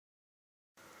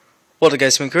What up,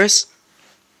 guys? I'm Chris.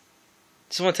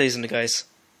 Just want to tell you something, guys.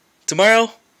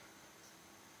 Tomorrow,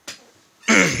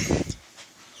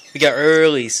 we got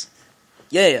earlies.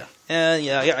 Yeah. And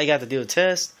yeah, I got to do a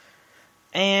test,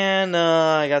 and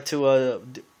I got to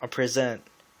present.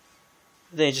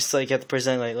 They just have to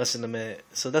present like less than a minute.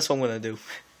 So that's what I'm gonna do.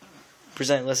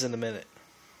 Present less than a minute.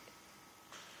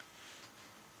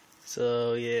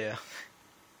 So yeah.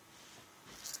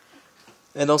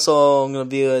 And also, I'm gonna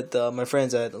be with my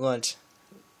friends at lunch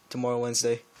tomorrow,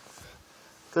 Wednesday.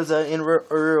 Cause in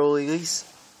early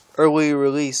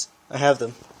release, I have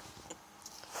them.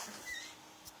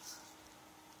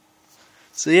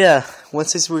 So yeah,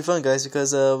 Wednesday's will be fun, guys,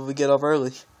 because we get off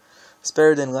early. It's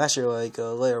better than last year, late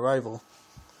arrival.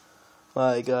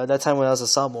 That time when I was a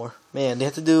sophomore, man, they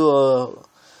had to do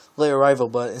late arrival,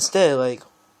 but instead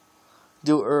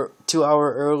do 2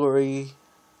 hour early.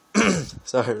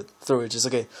 Sorry, through it. Just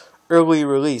okay. Early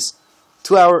release,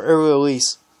 2 hour early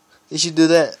release. They should do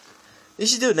that. They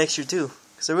should do it next year too,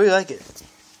 cause I really like it.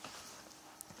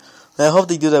 And I hope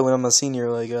they do that when I'm a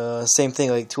senior. Same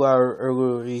thing, 2 hour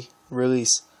early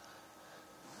release.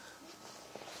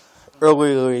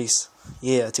 Early release.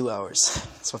 Yeah, 2 hours.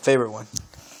 It's my favorite one.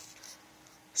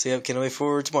 So yeah, can't wait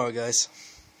for tomorrow, guys.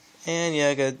 And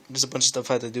yeah, there's a bunch of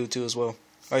stuff I have to do too as well.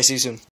 Alright, see you soon.